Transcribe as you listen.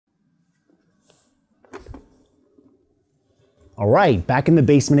All right, back in the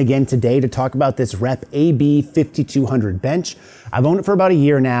basement again today to talk about this Rep AB-5200 bench. I've owned it for about a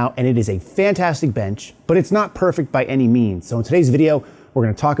year now, and it is a fantastic bench, but it's not perfect by any means. So in today's video, we're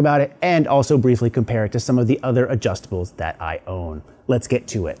gonna talk about it and also briefly compare it to some of the other adjustables that I own. Let's get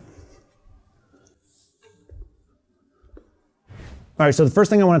to it. All right, so the first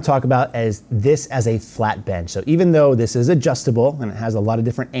thing I want to talk about is this as a flat bench. So even though this is adjustable and it has a lot of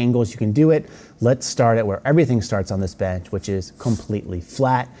different angles you can do it, let's start at where everything starts on this bench, which is completely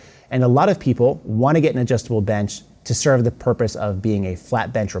flat. And a lot of people want to get an adjustable bench to serve the purpose of being a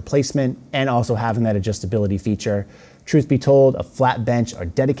flat bench replacement and also having that adjustability feature. Truth be told, a flat bench or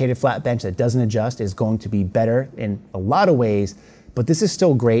dedicated flat bench that doesn't adjust is going to be better in a lot of ways, but this is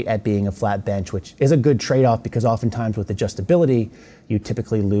still great at being a flat bench, which is a good trade-off because oftentimes with adjustability, you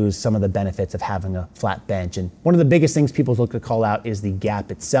typically lose some of the benefits of having a flat bench. And one of the biggest things people look to call out is the gap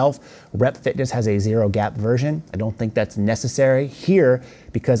itself. Rep Fitness has a zero gap version. I don't think that's necessary here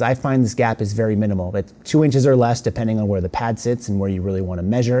because I find this gap is very minimal. It's 2 inches or less depending on where the pad sits and where you really want to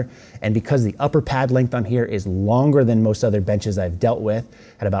measure. And because the upper pad length on here is longer than most other benches I've dealt with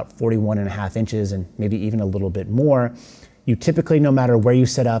at about 41.5 inches and maybe even a little bit more, you typically, no matter where you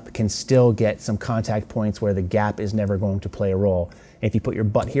set up, can still get some contact points where the gap is never going to play a role. If you put your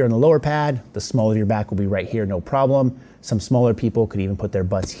butt here in the lower pad, the small of your back will be right here, no problem. Some smaller people could even put their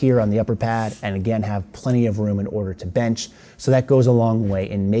butts here on the upper pad and again have plenty of room in order to bench. So that goes a long way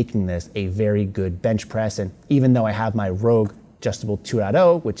in making this a very good bench press. And even though I have my Rogue Adjustable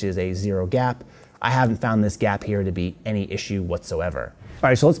 2.0, which is a zero gap, I haven't found this gap here to be any issue whatsoever. All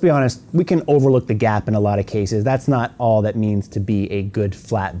right, so let's be honest, we can overlook the gap in a lot of cases. That's not all that means to be a good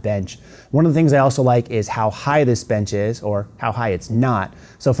flat bench. One of the things I also like is how high this bench is or how high it's not.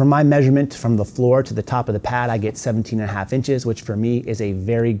 So for my measurement from the floor to the top of the pad, I get 17.5 inches, which for me is a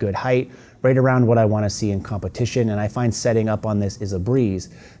very good height, right around what I want to see in competition, and I find setting up on this is a breeze.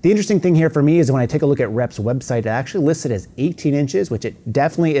 The interesting thing here for me is when I take a look at Rep's website, it actually lists it as 18 inches, which it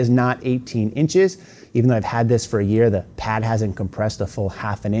definitely is not 18 inches. Even though I've had this for a year, the pad hasn't compressed a full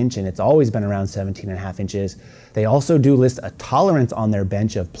half an inch and it's always been around 17.5 inches. They also do list a tolerance on their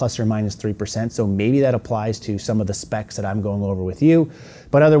bench of plus or minus 3%, so maybe that applies to some of the specs that I'm going over with you.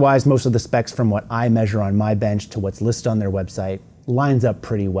 But otherwise, most of the specs from what I measure on my bench to what's listed on their website lines up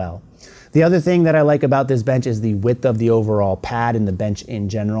pretty well. The other thing that I like about this bench is the width of the overall pad and the bench in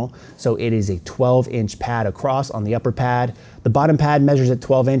general. So it is a 12-inch pad across on the upper pad. The bottom pad measures at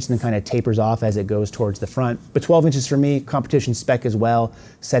 12 inch and then kind of tapers off as it goes towards the front. But 12 inches for me, competition spec as well.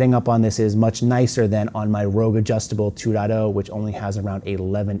 Setting up on this is much nicer than on my Rogue Adjustable 2.0, which only has around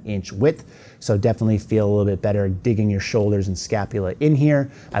 11-inch width. So definitely feel a little bit better digging your shoulders and scapula in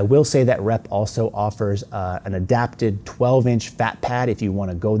here. I will say that Rep also offers an adapted 12-inch fat pad if you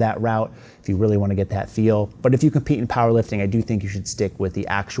want to go that route, if you really want to get that feel. But if you compete in powerlifting, I do think you should stick with the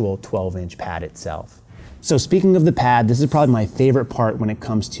actual 12-inch pad itself. So speaking of the pad, this is probably my favorite part when it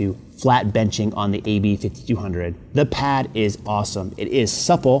comes to flat benching on the AB-5200. The pad is awesome. It is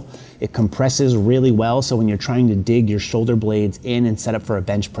supple, it compresses really well, so when you're trying to dig your shoulder blades in and set up for a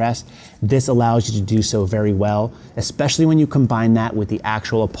bench press, this allows you to do so very well, especially when you combine that with the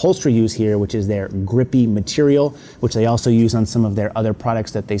actual upholstery used here, which is their grippy material, which they also use on some of their other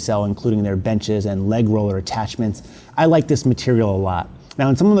products that they sell, including their benches and leg roller attachments. I like this material a lot. Now,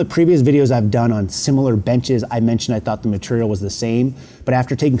 in some of the previous videos I've done on similar benches, I mentioned I thought the material was the same, but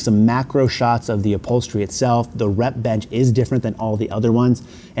after taking some macro shots of the upholstery itself, the Rep bench is different than all the other ones.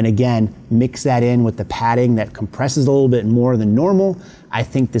 And again, mix that in with the padding that compresses a little bit more than normal. I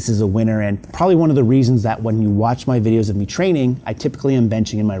think this is a winner and probably one of the reasons that when you watch my videos of me training, I typically am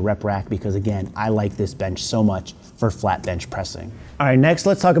benching in my rep rack because again, I like this bench so much for flat bench pressing. All right, next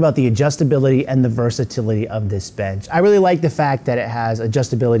let's talk about the adjustability and the versatility of this bench. I really like the fact that it has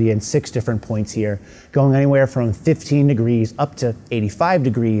adjustability in 6 different points here, going anywhere from 15 degrees up to 85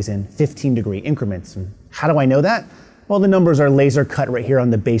 degrees in 15-degree increments. And how do I know that? Well, the numbers are laser cut right here on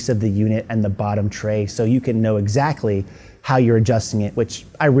the base of the unit and the bottom tray, so you can know exactly how you're adjusting it, which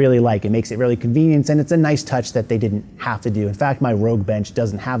I really like. It makes it really convenient, and it's a nice touch that they didn't have to do. In fact, my Rogue bench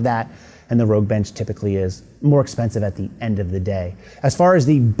doesn't have that, and the Rogue bench typically is more expensive at the end of the day. As far as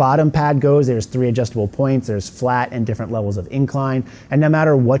the bottom pad goes, there's 3 adjustable points, there's flat and different levels of incline, and no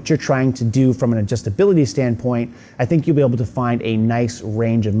matter what you're trying to do from an adjustability standpoint, I think you'll be able to find a nice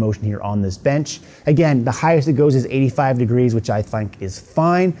range of motion here on this bench. Again, the highest it goes is 85 degrees, which I think is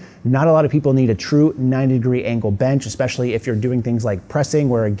fine. Not a lot of people need a true 90-degree angle bench, especially if you're doing things like pressing,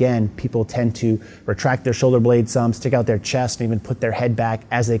 where again, people tend to retract their shoulder blades some, stick out their chest, and even put their head back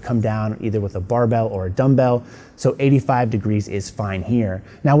as they come down, either with a barbell or a dumbbell. well. So 85 degrees is fine here.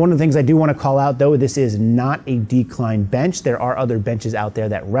 Now, one of the things I do want to call out though, this is not a decline bench. There are other benches out there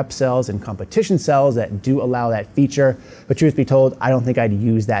that rep sells and competition sells that do allow that feature. But truth be told, I don't think I'd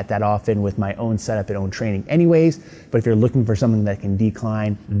use that often with my own setup and own training anyways. But if you're looking for something that can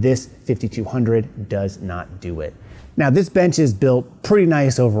decline, this 5200 does not do it. Now, this bench is built pretty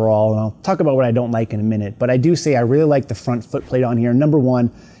nice overall, and I'll talk about what I don't like in a minute, but I do say I really like the front foot plate on here. Number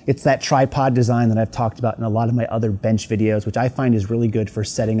one, it's that tripod design that I've talked about in a lot of my other bench videos, which I find is really good for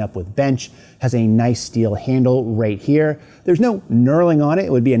setting up with bench. Has a nice steel handle right here. There's no knurling on it.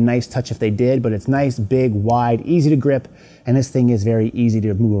 It would be a nice touch if they did, but it's nice, big, wide, easy to grip, and this thing is very easy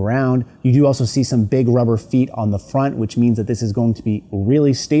to move around. You do also see some big rubber feet on the front, which means that this is going to be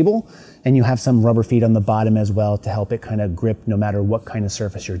really stable, and you have some rubber feet on the bottom as well to help it kind of grip no matter what kind of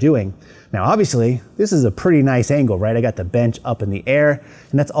surface you're doing. Now, obviously, this is a pretty nice angle, right? I got the bench up in the air,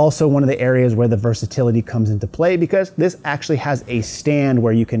 and that's also one of the areas where the versatility comes into play because this actually has a stand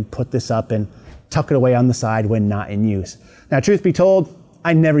where you can put this up and tuck it away on the side when not in use. Now, truth be told,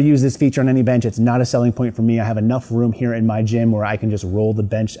 I never use this feature on any bench. It's not a selling point for me. I have enough room here in my gym where I can just roll the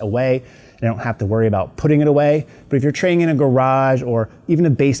bench away and I don't have to worry about putting it away. But if you're training in a garage or even a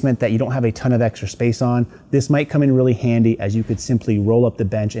basement that you don't have a ton of extra space on, this might come in really handy as you could simply roll up the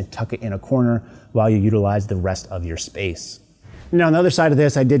bench and tuck it in a corner while you utilize the rest of your space. Now, on the other side of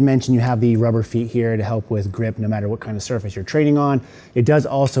this, I did mention you have the rubber feet here to help with grip no matter what kind of surface you're training on. It does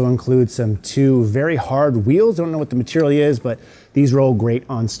also include two very hard wheels. I don't know what the material is, but these roll great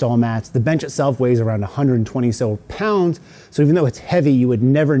on stall mats. The bench itself weighs around 120 so pounds, so even though it's heavy, you would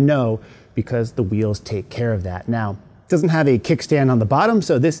never know because the wheels take care of that. Now, it doesn't have a kickstand on the bottom,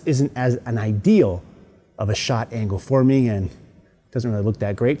 so this isn't as an ideal of a shot angle for me, and it doesn't really look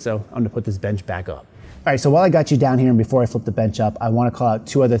that great, so I'm gonna put this bench back up. All right, so while I got you down here and before I flip the bench up, I want to call out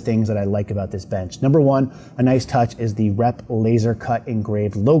two other things that I like about this bench. Number one, a nice touch is the Rep laser cut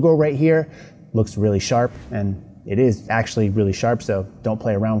engraved logo right here. Looks really sharp, and it is actually really sharp, so don't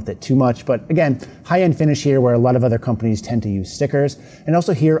play around with it too much. But again, high-end finish here where a lot of other companies tend to use stickers. And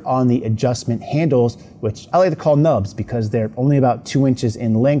also here on the adjustment handles, which I like to call nubs because they're only about 2 inches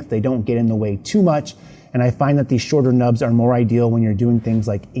in length. They don't get in the way too much. And I find that these shorter nubs are more ideal when you're doing things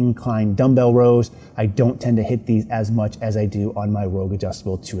like incline dumbbell rows. I don't tend to hit these as much as I do on my Rogue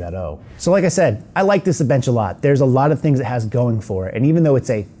Adjustable 2.0. So like I said, I like this bench a lot. There's a lot of things it has going for it. And even though it's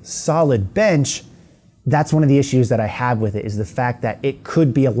a solid bench, that's one of the issues that I have with it is the fact that it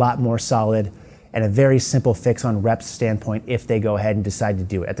could be a lot more solid and a very simple fix on Rep's standpoint if they go ahead and decide to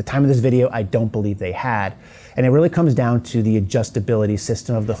do it. At the time of this video, I don't believe they had. And it really comes down to the adjustability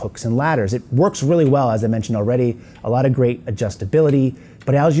system of the hooks and ladders. It works really well, as I mentioned already, a lot of great adjustability,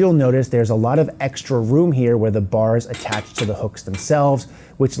 but as you'll notice, there's a lot of extra room here where the bars attach to the hooks themselves,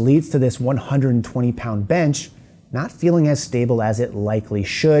 which leads to this 120-pound bench not feeling as stable as it likely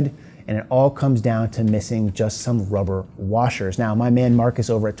should. And it all comes down to missing just some rubber washers. Now, my man Marcus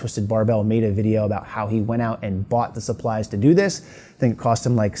over at Twisted Barbell made a video about how he went out and bought the supplies to do this. I think it cost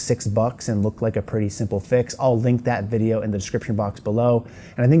him like $6 and looked like a pretty simple fix. I'll link that video in the description box below.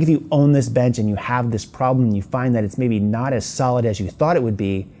 And I think if you own this bench and you have this problem and you find that it's maybe not as solid as you thought it would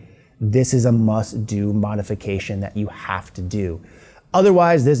be, this is a must-do modification that you have to do.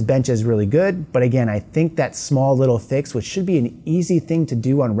 Otherwise, this bench is really good, but again, I think that small little fix, which should be an easy thing to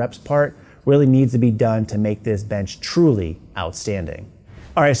do on Rep's part, really needs to be done to make this bench truly outstanding.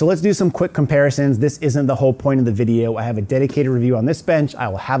 All right, so let's do some quick comparisons. This isn't the whole point of the video. I have a dedicated review on this bench. I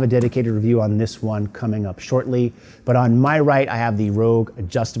will have a dedicated review on this one coming up shortly. But on my right, I have the Rogue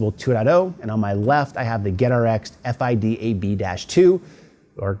Adjustable 2.0, and on my left, I have the GetRx FID AB-2,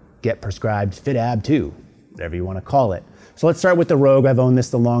 or Get Prescribed Fit Ab 2, whatever you want to call it. So let's start with the Rogue. I've owned this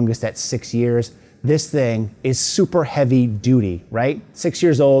the longest at 6 years. This thing is super heavy duty, right? 6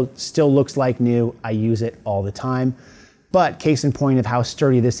 years old, still looks like new. I use it all the time. But case in point of how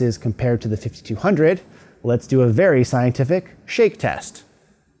sturdy this is compared to the 5200, let's do a very scientific shake test.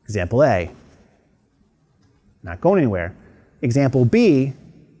 Example A, not going anywhere. Example B,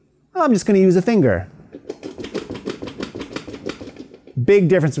 I'm just gonna use a finger. Big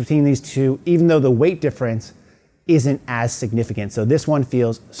difference between these two, even though the weight difference isn't as significant. So this one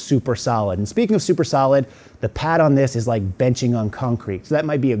feels super solid. And speaking of super solid, the pad on this is like benching on concrete. So that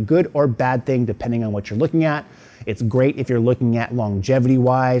might be a good or bad thing depending on what you're looking at. It's great if you're looking at longevity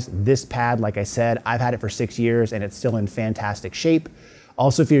wise. This pad, like I said, I've had it for 6 years and it's still in fantastic shape.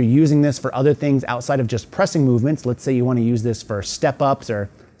 Also, if you're using this for other things outside of just pressing movements, let's say you want to use this for step ups or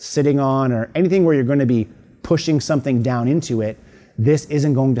sitting on or anything where you're going to be pushing something down into it, this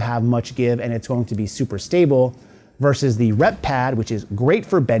isn't going to have much give and it's going to be super stable versus the rep pad, which is great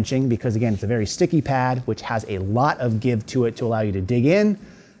for benching because again, it's a very sticky pad, which has a lot of give to it to allow you to dig in.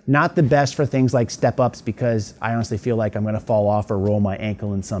 Not the best for things like step ups because I honestly feel like I'm gonna fall off or roll my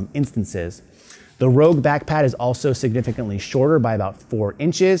ankle in some instances. The Rogue back pad is also significantly shorter by about 4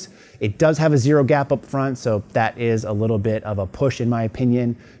 inches. It does have a zero gap up front, so that is a little bit of a push in my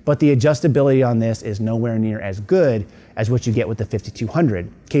opinion, but the adjustability on this is nowhere near as good as what you get with the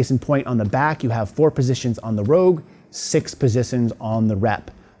 5200. Case in point, on the back, you have 4 positions on the Rogue, 6 positions on the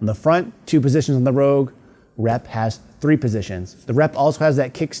Rep. On the front, 2 positions on the Rogue, Rep has 3 positions. The Rep also has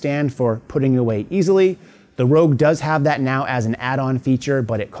that kickstand for putting it away easily. The Rogue does have that now as an add-on feature,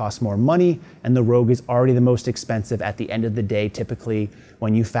 but it costs more money, and the Rogue is already the most expensive at the end of the day, typically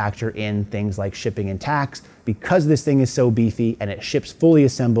when you factor in things like shipping and tax. Because this thing is so beefy and it ships fully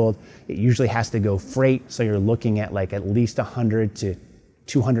assembled, it usually has to go freight, so you're looking at like at least $100 to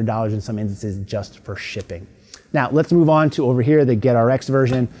 $200 in some instances just for shipping. Now let's move on to over here, the GetRx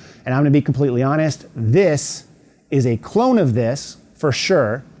version, and I'm gonna be completely honest, this is a clone of this for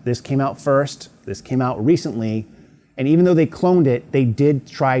sure. This came out first, this came out recently, and even though they cloned it, they did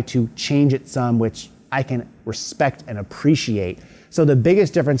try to change it some, which I can respect and appreciate. So the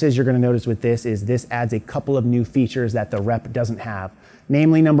biggest differences you're gonna notice with this is this adds a couple of new features that the Rep doesn't have.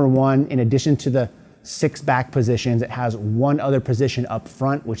 Namely, number one, in addition to the 6 back positions, it has 1 other position up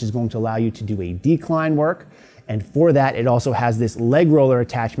front, which is going to allow you to do a decline work. And for that, it also has this leg roller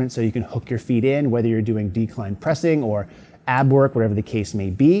attachment so you can hook your feet in, whether you're doing decline pressing or ab work, whatever the case may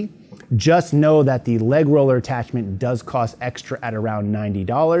be. Just know that the leg roller attachment does cost extra at around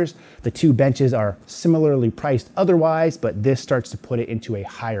 $90. The 2 benches are similarly priced otherwise, but this starts to put it into a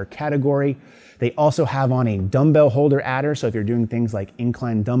higher category. They also have on a dumbbell holder adder, so if you're doing things like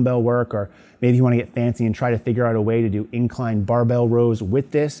incline dumbbell work, or maybe you want to get fancy and try to figure out a way to do incline barbell rows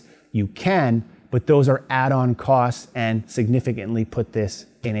with this, you can, but those are add-on costs and significantly put this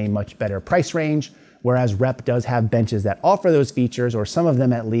in a much better price range. Whereas Rep does have benches that offer those features, or some of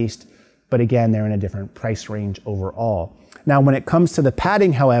them at least, but again, they're in a different price range overall. Now, when it comes to the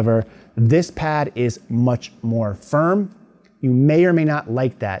padding, however, this pad is much more firm. You may or may not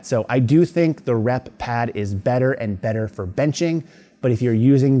like that. So I do think the Rep pad is better and better for benching, but if you're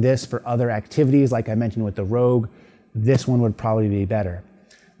using this for other activities, like I mentioned with the Rogue, this one would probably be better.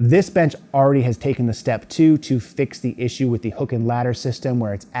 This bench already has taken the step 2 to fix the issue with the hook and ladder system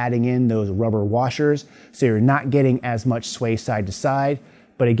where it's adding in those rubber washers, so you're not getting as much sway side to side.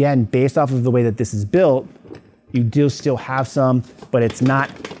 But again, based off of the way that this is built, you do still have some, but it's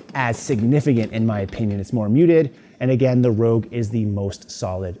not as significant in my opinion. It's more muted. And again, the Rogue is the most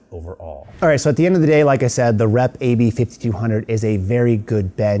solid overall. All right, so at the end of the day, like I said, the Rep AB-5200 is a very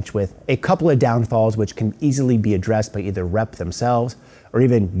good bench with a couple of downfalls which can easily be addressed by either Rep themselves or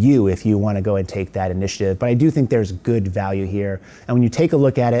even you if you want to go and take that initiative. But I do think there's good value here. And when you take a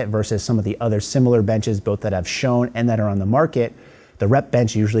look at it versus some of the other similar benches, both that I've shown and that are on the market, the Rep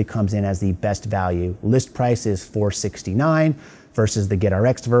bench usually comes in as the best value. List price is $469 versus the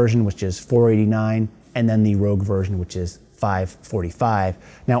GetRx version, which is $489, and then the Rogue version, which is $545.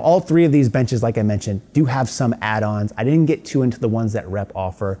 Now, all 3 of these benches, like I mentioned, do have some add-ons. I didn't get too into the ones that Rep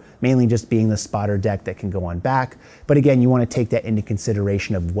offer, mainly just being the spotter deck that can go on back. But again, you want to take that into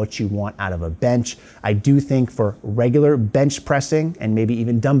consideration of what you want out of a bench. I do think for regular bench pressing and maybe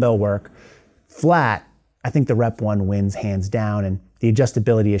even dumbbell work, flat, I think the Rep one wins hands down, and the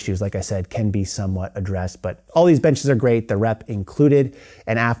adjustability issues, like I said, can be somewhat addressed, but all these benches are great, the Rep included,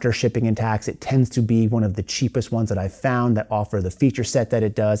 and after shipping and tax, it tends to be one of the cheapest ones that I've found that offer the feature set that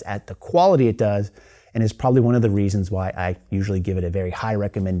it does at the quality it does, and is probably one of the reasons why I usually give it a very high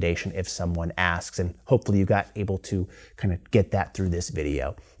recommendation if someone asks, and hopefully you got able to kind of get that through this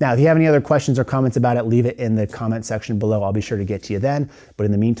video. Now, if you have any other questions or comments about it, leave it in the comment section below. I'll be sure to get to you then, but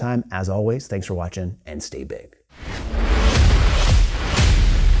in the meantime, as always, thanks for watching and stay big.